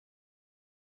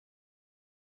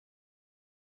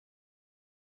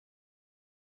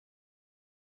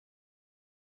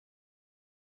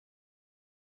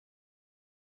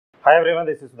Hi everyone,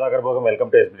 this is Sudhakar భోగం. Welcome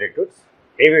to Tuts.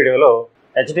 ఈ వీడియోలో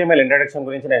HTML ఇంట్రడక్షన్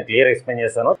గురించి నేను క్లియర్ ఎక్స్ప్లెయిన్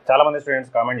చేస్తాను. చాలా మంది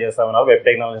స్టూడెంట్స్ కామెంట్ చేస్తా ఉన్నారు వెబ్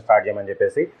టెక్నాలజీ స్టార్ట్ చేయమని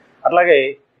చెప్పేసి. అట్లాగే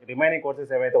రిమైనింగ్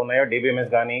కోర్సెస్ ఏవైతే ఉన్నాయో DBMS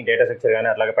కానీ, డేటా స్ట్రక్చర్ కానీ,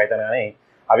 అట్లాగే పైథాన్ కానీ,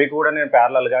 అవి కూడా నేను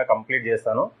ప్యారలల్గా కంప్లీట్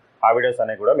చేస్తాను. ఆ వీడియోస్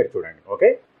అనేవి కూడా మీరు చూడండి.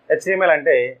 ఓకే, HTML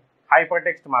అంటే హైపర్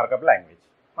టెక్స్ట్ మార్కప్ లాంగ్వేజ్,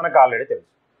 మనకు ఆల్రెడీ తెలుసు.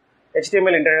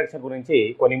 HTML ఇంట్రడక్షన్ గురించి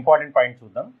కొన్ని ఇంపార్టెంట్ పాయింట్స్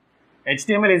చూద్దాం.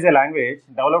 HTML is a language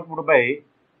developed by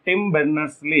Tim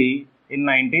బెర్నర్స్-లీ in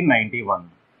 1991.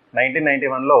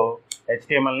 1991లో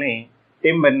HTMLని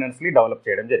Tim బెర్నర్స్-లీ develop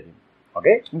చేయడం జరిగింది.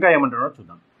 ఓకే, ఇంకా ఏమంటున్నారో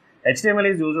చూద్దాం. HTML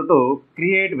is used to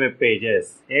create web pages.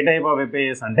 A type of web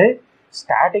pages అంటే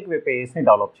స్టాటిక్ వెబ్ పేజెస్ని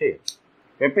డెవలప్ చేయొచ్చు.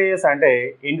 వెబ్ పేజెస్ అంటే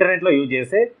ఇంటర్నెట్లో యూజ్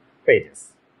చేసే పేజెస్.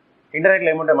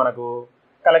 ఇంటర్నెట్లో ఏముంటాయి, మనకు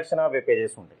కలెక్షన్ ఆఫ్ వెబ్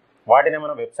పేజెస్ ఉంటాయి. వాటినే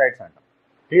మనం వెబ్సైట్స్ అంటాం.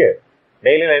 క్లియర్.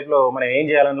 డైలీ లైఫ్లో మనం ఏం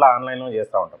చేయాలన్నా ఆన్లైన్లో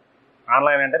చేస్తూ ఉంటాం.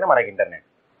 ఆన్లైన్ అంటేనే మనకి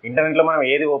ఇంటర్నెట్లో మనం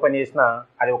ఏది ఓపెన్ చేసినా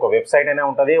అది ఒక వెబ్సైట్ అయినా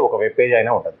ఉంటుంది, ఒక వెబ్ పేజ్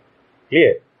అయినా ఉంటుంది.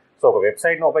 క్లియర్. సో ఒక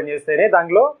వెబ్సైట్ని ఓపెన్ చేస్తేనే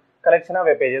దాంట్లో కలెక్షన్ ఆఫ్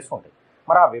వెబ్ పేజెస్ ఉంటాయి.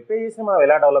 మరి ఆ వెబ్ పేజెస్ని మనం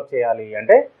ఎలా డెవలప్ చేయాలి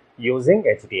అంటే యూజింగ్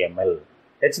HTML.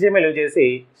 HTML యూజ్ చేసి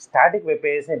స్టాటిక్ వెబ్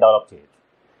పేజెస్ని డెవలప్ చేయొచ్చు.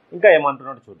 ఇంకా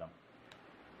ఏమంటున్నట్టు చూద్దాం.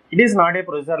 It is not a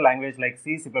processor language like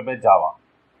C, C++, Java.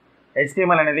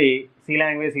 HTML అనేది C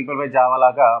లాంగ్వేజ్, C++, జావా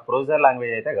లాగా ప్రొసెసర్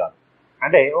లాంగ్వేజ్ అయితే కాదు.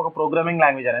 అంటే ఒక ప్రోగ్రామింగ్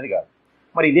లాంగ్వేజ్ అనేది కాదు.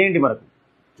 మరి ఇదేంటి మనకు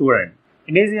చూడండి.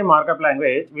 It is a markup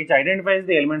language which identifies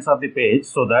the elements of the page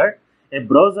so that a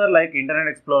browser like Internet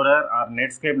Explorer or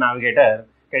Netscape Navigator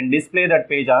can display that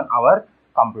page on our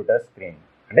computer screen.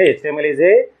 అంటే HTML is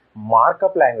a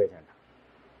markup language అంట.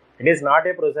 It is not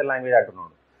a processor language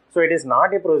అంటున్నాడు. So it is not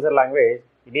a processor language,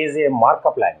 it is a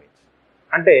markup language.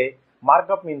 అంటే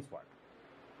markup means what?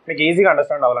 మీకు ఈజీగా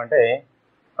understand అవ్వాలంటే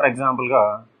for ఎగ్జాంపుల్గా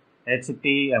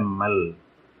HTML.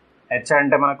 H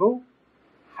అంటే మనకు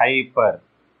హైపర్,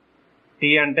 T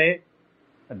అంటే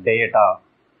data,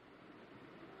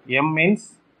 M means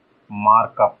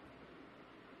markup,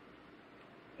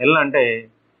 L అంటే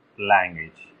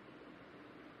లాంగ్వేజ్.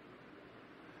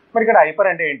 మరి ఇక్కడ హైపర్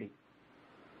అంటే ఏంటి?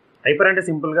 హైపర్ అంటే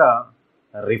సింపుల్గా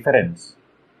రిఫరెన్స్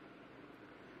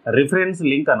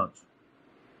లింక్ అనొచ్చు.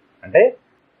 అంటే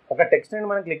ఒక టెక్స్ట్ అని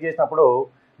మనం క్లిక్ చేసినప్పుడు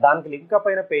దానికి లింక్ అప్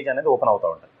అయిన పేజ్ అనేది ఓపెన్ అవుతూ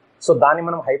ఉంటుంది. సో దాన్ని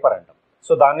మనం హైపర్ అంటాం.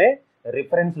 సో దాన్నే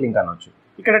రిఫరెన్స్ లింక్ అనొచ్చు.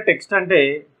 ఇక్కడ టెక్స్ట్ అంటే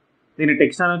దీన్ని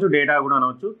టెక్స్ట్ అనొచ్చు, డేటా కూడా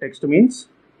అనవచ్చు. Text means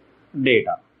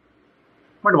data.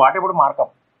 But what about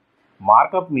markup?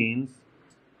 Markup means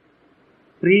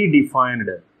pre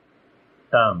defined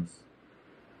terms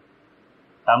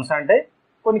అంటే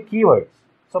కొన్ని keywords.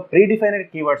 So pre defined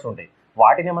keywords ఉంటాయి,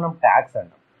 వాటిని మనం ట్యాగ్స్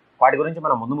అంటాం. వాటి గురించి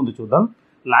మనం ముందు చూద్దాం.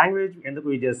 లాంగ్వేజ్ ఎందుకు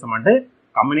యూజ్ చేస్తామంటే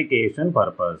కమ్యూనికేషన్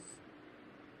పర్పస్.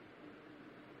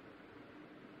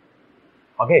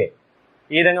 ఓకే,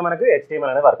 ఈ విధంగా మనకు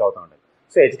HTML అనేది వర్క్ అవుతూ ఉంటుంది.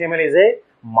 So HTML is a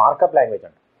markup language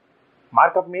అంట.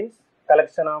 Markup means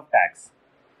collection of tags,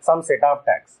 some set of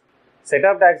tags. Set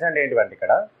of tags అంటే ఏంటివంటే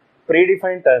ఇక్కడ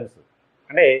ప్రీడిఫైన్డ్ టర్మ్స్.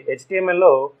 అంటే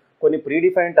HTMLలో కొన్ని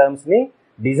ప్రీడిఫైన్డ్ టర్మ్స్ని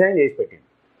డిజైన్ చేసి పెట్టింది.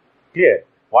 క్లియర్.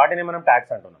 వాటిని మనం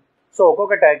ట్యాగ్స్ అంటున్నాం. సో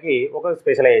ఒక్కొక్క ట్యాగ్కి ఒక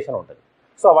స్పెషలైజేషన్ ఉంటుంది.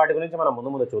 సో వాటి గురించి మనం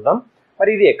ముందు చూద్దాం. మరి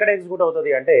ఇది ఎక్కడ ఎగ్జిక్యూట్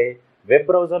అవుతుంది అంటే వెబ్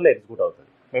బ్రౌజర్లో ఎగ్జిక్యూట్ అవుతుంది.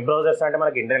 వెబ్ బ్రౌజర్స్ అంటే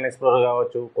మనకి ఇంటర్నెట్ ఎక్స్ప్లోరర్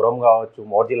కావచ్చు, క్రోమ్ కావచ్చు,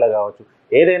 మోజిల్లా కావచ్చు,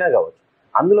 ఏదైనా కావచ్చు.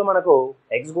 అందులో మనకు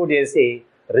ఎగ్జిక్యూట్ చేసి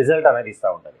రిజల్ట్ అనేది ఇస్తూ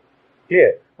ఉంటుంది.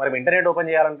 క్లియర్. మరి ఇంటర్నెట్ ఓపెన్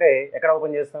చేయాలంటే ఎక్కడ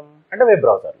ఓపెన్ చేస్తాం అంటే web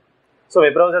browser. So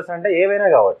web browsers అంటే ఏవైనా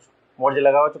కావచ్చు,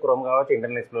 మోజిల్లా కావచ్చు, క్రోమ్ కావచ్చు,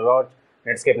 ఇంటర్నెట్ ఎక్స్ప్లోరర్ కావచ్చు,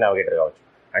 నెట్స్కేప్ నావిగేటర్ కావచ్చు.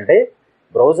 అంటే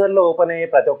బ్రౌజర్లో ఓపెన్ అయ్యే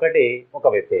ప్రతి ఒక్కటి ఒక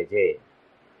వెబ్ పేజే.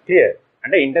 క్లియర్.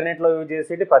 అంటే ఇంటర్నెట్లో యూజ్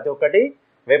చేసేటి ప్రతి ఒక్కటి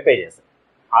వెబ్ పేజెస్.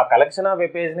 ఆ కలెక్షన్ ఆఫ్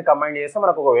వెబ్ పేజ్ని కంబైన్ చేస్తే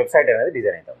మనకు ఒక వెబ్సైట్ అనేది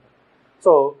డిజైన్ అవుతుంది.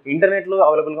 సో ఇంటర్నెట్లో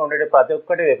అవైలబుల్గా ఉండే ప్రతి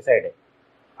ఒక్కటి వెబ్సైటే.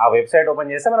 ఆ వెబ్సైట్ ఓపెన్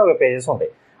చేస్తే మనకు వెబ్ పేజెస్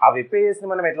ఉంటాయి. ఆ వెబ్ పేజెస్ని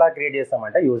మనం ఎట్లా క్రియేట్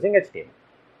చేస్తామంటే యూజింగ్ HTML.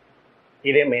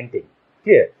 ఇదే మెయిన్ థింగ్.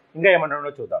 క్లియర్. ఇంకా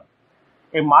ఏమంటుండో చూద్దాం.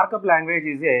 ఏ markup language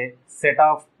is a set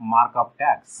of markup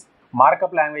tags.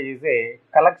 Markup language is a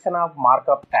collection of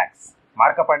markup tags.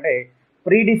 Markup అంటే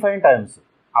ప్రీడిఫైన్డ్ టర్మ్స్.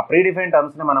 ఆ ప్రీడిఫైన్డ్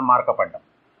టర్మ్స్ని మనం మార్కప్ అంటాం.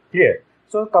 Clear.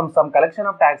 So some collection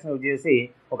of ట్యాగ్స్ని use చేసి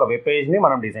ఒక web పేజ్ని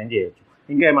మనం design చేయొచ్చు.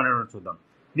 ఇంకా ఏమంటుండో చూద్దాం.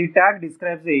 The tag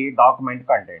describes the document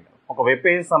content. ఒక వెబ్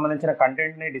పేజ్ సంబంధించిన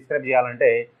కంటెంట్ని డిస్క్రైబ్ చేయాలంటే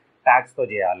ట్యాగ్స్తో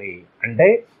చేయాలి. అంటే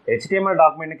HTML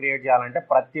డాక్యుమెంట్ని క్రియేట్ చేయాలంటే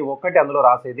ప్రతి ఒక్కటి అందులో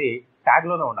రాసేది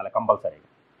ట్యాగ్లోనే ఉండాలి కంపల్సరీ.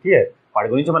 క్లియర్. వాటి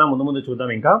గురించి మనం ముందు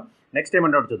చూద్దాం. ఇంకా నెక్స్ట్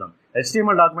ఏమంటాడు చూద్దాం.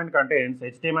 HTML document contents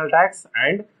HTML tags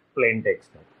and plain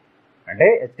text. అంటే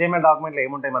HTML డాక్యుమెంట్లో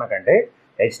ఏముంటాయి మనకంటే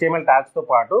HTML ట్యాగ్స్తో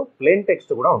పాటు ప్లెయిన్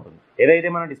టెక్స్ట్ కూడా ఉంటుంది.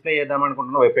 ఏదైతే మనం డిస్ప్లే చేద్దాం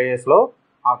అనుకుంటున్నాం వెబ్ పేజెస్లో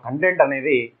ఆ కంటెంట్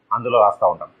అనేది అందులో రాస్తూ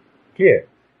ఉంటాం. క్లియర్.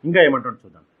 ఇంకా ఏమంటుందో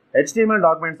చూద్దాం. HTML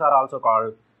documents are also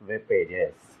called web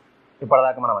pages.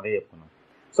 ఇప్పటిదాకా మనం అదే చెప్పుకున్నాం.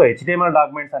 సో HTML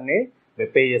డాక్యుమెంట్స్ అన్ని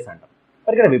వెబ్ పేజెస్ అంటాం.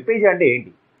 మరి ఇక్కడ వెబ్ పేజ్ అంటే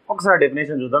ఏంటి? ఒకసారి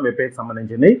డెఫినేషన్ చూద్దాం వెబ్ పేజ్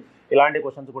సంబంధించింది. ఇలాంటి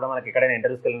క్వశ్చన్స్ కూడా మనకి ఎక్కడైనా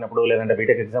ఇంటర్వ్యూస్కి వెళ్ళినప్పుడు లేదంటే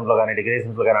బీటెక్ ఎగ్జామ్స్లో కానీ డిగ్రీ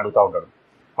ఎగ్జామ్స్లో కానీ అడుగుతూ ఉంటాడు.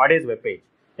 What is web page?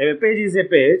 A web page is a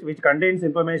page which contains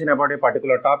information about a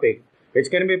particular topic which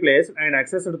can be placed and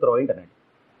accessed through internet.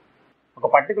 ఒక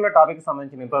పర్టికులర్ టాపిక్కి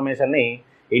సంబంధించిన ఇన్ఫర్మేషన్ని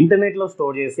ఇంటర్నెట్లో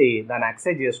స్టోర్ చేసి దాన్ని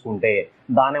యాక్సెస్ చేసుకుంటే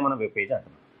దాన్నే మనం వెబ్ పేజ్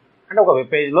అంటున్నాం. అంటే ఒక వెబ్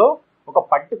పేజ్లో ఒక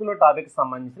పర్టికులర్ టాపిక్కి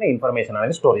సంబంధించిన ఇన్ఫర్మేషన్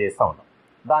అనేది స్టోర్ చేస్తూ ఉంటాం.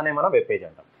 దాన్నే మనం వెబ్ పేజ్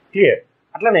అంటాం. క్లియర్?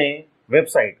 అట్లనే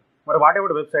వెబ్సైట్. మరి what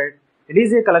about website? It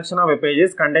is a collection of web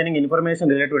pages containing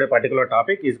information related to A particular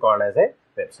topic is called as a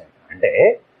website. అంటే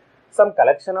some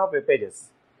collection of web pages.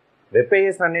 Web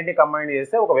pages అన్నింటినీ combine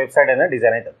చేస్తే ఒక website అనేది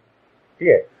design అవుతుంది.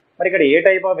 Clear? మరి ఇక్కడ ఏ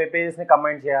type of web పేజెస్ని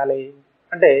combine చేయాలి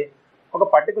అంటే ఒక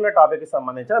పర్టికులర్ టాపిక్కి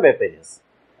సంబంధించిన వెబ్ పేజెస్.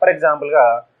 ఫర్ ఎగ్జాంపుల్గా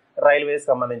రైల్వేస్కి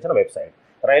సంబంధించిన వెబ్సైట్.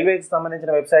 రైల్వేకి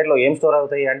సంబంధించిన వెబ్సైట్లో ఏం స్టోర్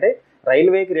అవుతాయి అంటే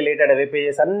రైల్వేకి రిలేటెడ్ వెబ్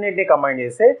పేజెస్ అన్నింటినీ కంబైన్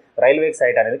చేస్తే రైల్వేకి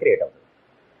సైట్ అనేది క్రియేట్ అవుతుంది.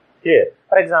 క్లియర్?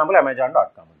 ఫర్ ఎగ్జాంపుల్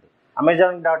Amazon.com ఉంది.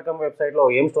 Amazon.com వెబ్సైట్లో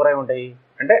ఏం స్టోర్ అయి ఉంటాయి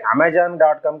అంటే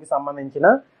Amazon.comకి సంబంధించిన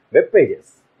వెబ్ పేజెస్.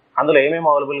 అందులో ఏమేమి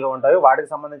అవైలబుల్గా ఉంటాయో వాటికి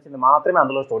సంబంధించింది మాత్రమే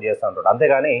అందులో స్టోర్ చేస్తూ ఉంటాడు.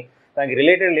 అంతేగాని దానికి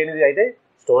రిలేటెడ్ లేనిది అయితే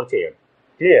స్టోర్ చేయడు.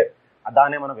 క్లియర్?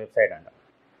 దాన్నే మనం వెబ్సైట్ అంటాం.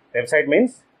 Website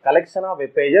means collection of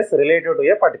web pages related to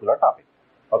A particular topic.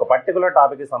 ఒక పర్టికులర్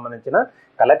టాపిక్కి సంబంధించిన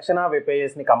కలెక్షన్ ఆఫ్ వెబ్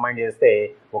పేజెస్ని కంబైన్ చేస్తే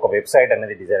ఒక వెబ్సైట్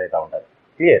అనేది డిజైన్ అవుతూ ఉంటుంది.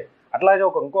 క్లియర్? అట్లాగే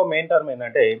ఇంకో మెయిన్ టర్మ్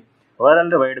ఏంటంటే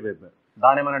వరల్డ్ వైడ్ వెబ్.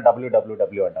 దాన్ని మనం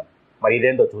www అంటాం. మరి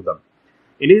ఇదేంటో చూద్దాం.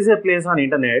 It is a place on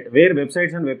internet wear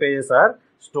websites and web pages are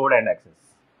stored and access.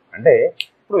 అంటే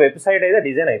ఇప్పుడు వెబ్సైట్ అయితే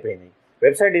డిజైన్ అయిపోయింది.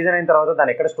 వెబ్సైట్ డిజైన్ అయిన తర్వాత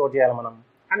దాన్ని ఎక్కడ స్టోర్ చేయాలి మనం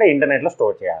అంటే ఇంటర్నెట్లో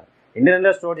స్టోర్ చేయాలి.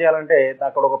 ఇంటర్నెట్లో స్టోర్ చేయాలంటే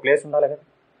అక్కడ ఒక ప్లేస్ ఉండాలి కదా.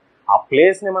 ఆ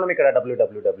ప్లేస్ని మనం ఇక్కడ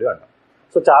www అంటాం.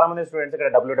 సో చాలామంది స్టూడెంట్స్ ఇక్కడ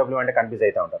www అంటే కన్ఫ్యూజ్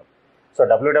అవుతూ ఉంటారు. So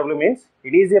www means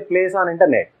it is a place on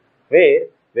internet wear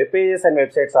web pages and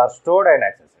websites are stored and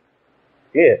accessed.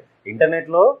 Clear?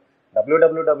 ఇంటర్నెట్లో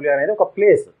www అనేది ఒక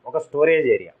ప్లేస్, ఒక స్టోరేజ్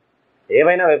ఏరియా.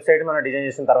 ఏవైనా వెబ్సైట్ మనం డిజైన్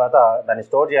చేసిన తర్వాత దాన్ని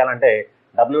స్టోర్ చేయాలంటే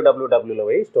wwwలో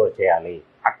పోయి స్టోర్ చేయాలి.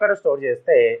 అక్కడ స్టోర్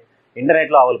చేస్తే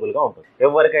ఇంటర్నెట్లో అవైలబుల్గా ఉంటుంది,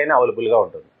 ఎవరికైనా అవైలబుల్గా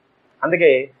ఉంటుంది.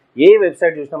 అందుకే ఏ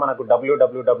వెబ్సైట్ చూసినా మనకు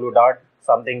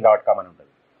www.something.com అని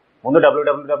ఉంటుంది. ముందు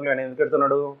www అనేది ఎందుకు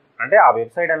పెడుతున్నాడు అంటే ఆ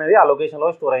వెబ్సైట్ అనేది ఆ లొకేషన్లో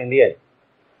స్టోర్ అయింది అని.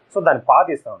 సో దాన్ని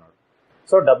పాత్ ఇస్తూ ఉన్నాడు.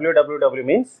 So www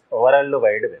means world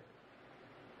wide web.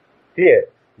 Clear?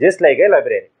 Just like a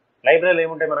library. లైబ్రరీలో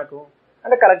ఏముంటాయి మనకు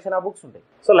అంటే కలెక్షన్ ఆఫ్ బుక్స్ ఉంటాయి.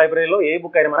 సో లైబ్రరీలో ఏ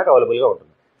బుక్ అయినా మనకు అవైలబుల్గా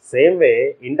ఉంటుంది. సేమ్ వే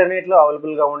ఇంటర్నెట్లో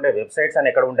అవైలబుల్గా ఉండే వెబ్సైట్స్ అని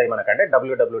ఎక్కడ ఉంటాయి మనకంటే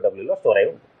wwwలో స్టోర్ అయి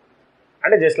ఉంటుంది.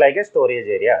 అంటే జస్ట్ లైక్ ఏ స్టోరేజ్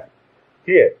ఏరియా.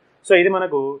 క్లియర్? సో ఇది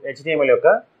మనకు HTML యొక్క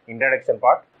ఇంట్రడక్షన్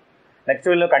పార్ట్. నెక్స్ట్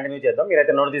వీడియోలో కంటిన్యూ చేద్దాం.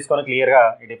 మీరైతే నోట్ తీసుకొని క్లియర్గా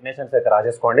ఈ డెఫినేషన్స్ అయితే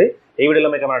రాసేసుకోండి. ఈ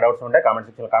వీడియోలో మీకు ఏమైనా డౌట్స్ ఉంటే కామెంట్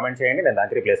సెక్షన్లో కామెంట్ చేయండి, నేను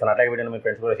దానికి రిప్లై ఇస్తాను. అట్లా ఈ వీడియోని మీ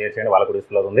ఫ్రెండ్స్ కూడా షేర్ చేయండి, వాళ్ళకు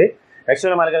యూస్ఫుల్ అవుతుంది. నెక్స్ట్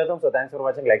వీడియో మళ్ళీ కలుద్దాం. So thanks for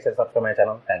watching. Like, share, subscribe my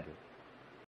channel. Thank you.